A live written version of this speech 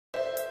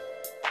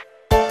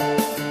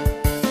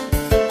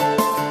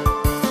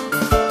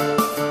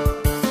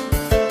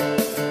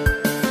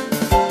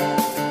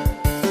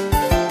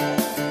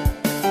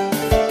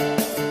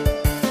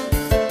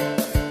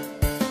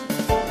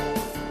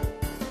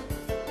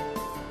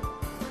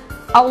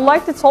I would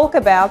like to talk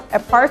about a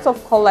part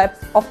of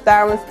collapse of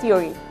Darwin's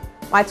theory.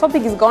 My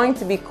topic is going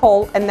to be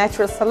called a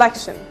natural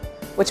selection,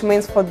 which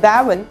means for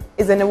Darwin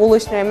is an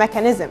evolutionary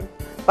mechanism,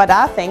 but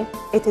I think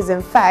it is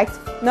in fact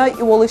no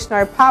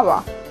evolutionary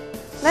power.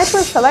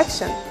 Natural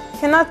selection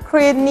cannot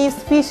create new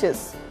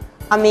species.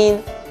 I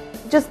mean,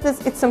 just as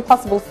it's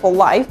impossible for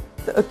life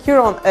to occur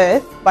on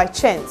Earth by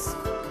chance.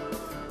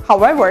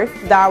 However,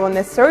 Darwin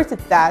asserted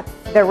that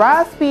there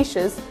are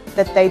species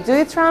that they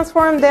do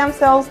transform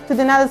themselves to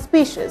another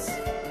species.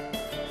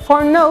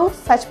 For no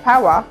such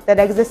power that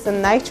exists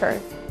in nature,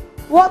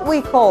 what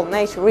we call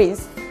nature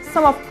is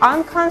some of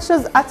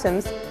unconscious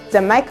atoms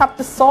that make up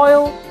the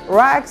soil,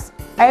 rocks,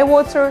 air,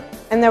 water,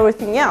 and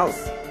everything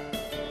else.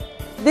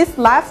 This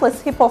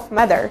lifeless heap of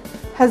matter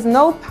has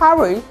no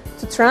power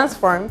to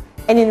transform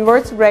an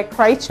invertebrate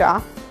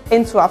creature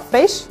into a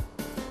fish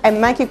and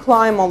make it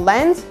climb on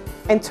land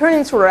and turn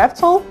into a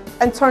reptile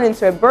and turn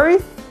into a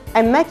bird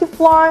and make it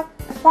fly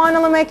and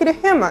finally make it a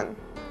human.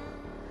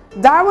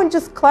 Darwin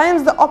just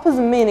claims the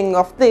opposite meaning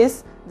of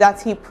this,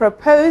 that he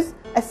proposed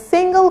a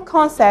single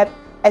concept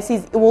as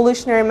his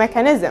evolutionary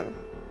mechanism.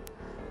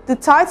 The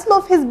title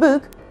of his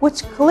book,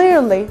 which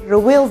clearly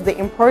reveals the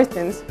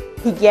importance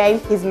he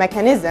gave his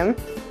mechanism,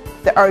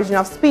 the origin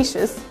of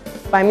species,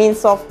 by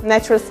means of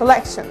natural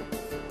selection.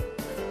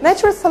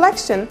 Natural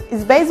selection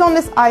is based on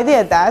this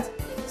idea that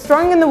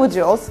strong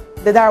individuals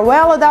that are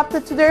well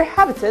adapted to their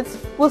habitats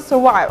will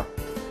survive.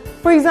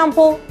 For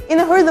example, in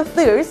a herd of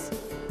deers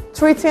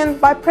threatened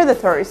by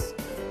predators.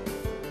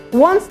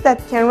 Ones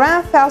that can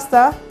run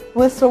faster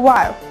will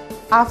survive.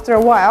 After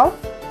a while,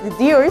 the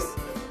deers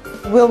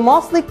will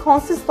mostly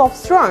consist of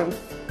strong,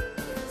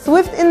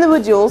 swift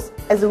individuals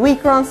as the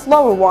weaker and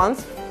slower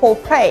ones fall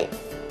prey.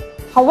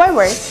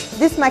 However,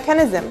 this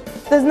mechanism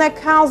does not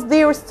cause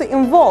deers to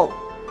evolve.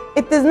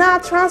 It does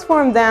not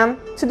transform them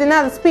to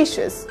another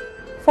species,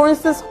 for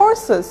instance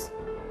horses.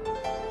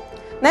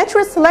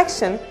 Natural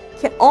selection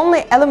can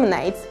only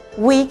eliminate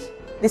weak,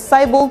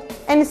 disabled,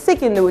 and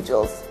sick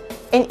individuals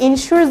and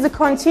ensures the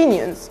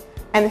continuance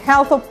and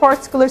health of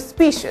particular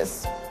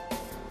species.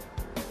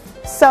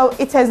 So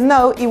it has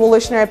no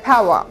evolutionary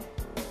power.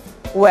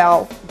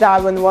 Well,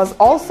 Darwin was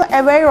also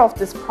aware of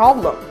this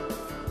problem.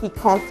 He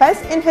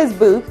confessed in his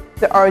book,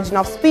 The Origin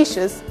of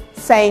Species,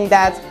 saying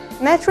that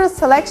natural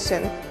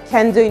selection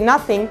can do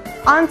nothing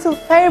until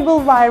favorable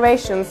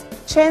variations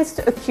chance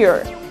to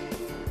occur.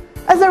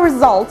 As a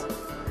result,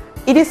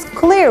 it is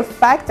clear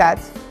fact that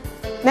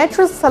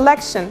natural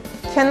selection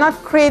cannot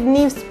create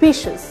new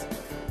species,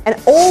 and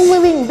all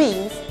living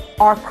beings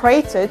are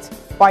created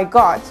by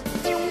God.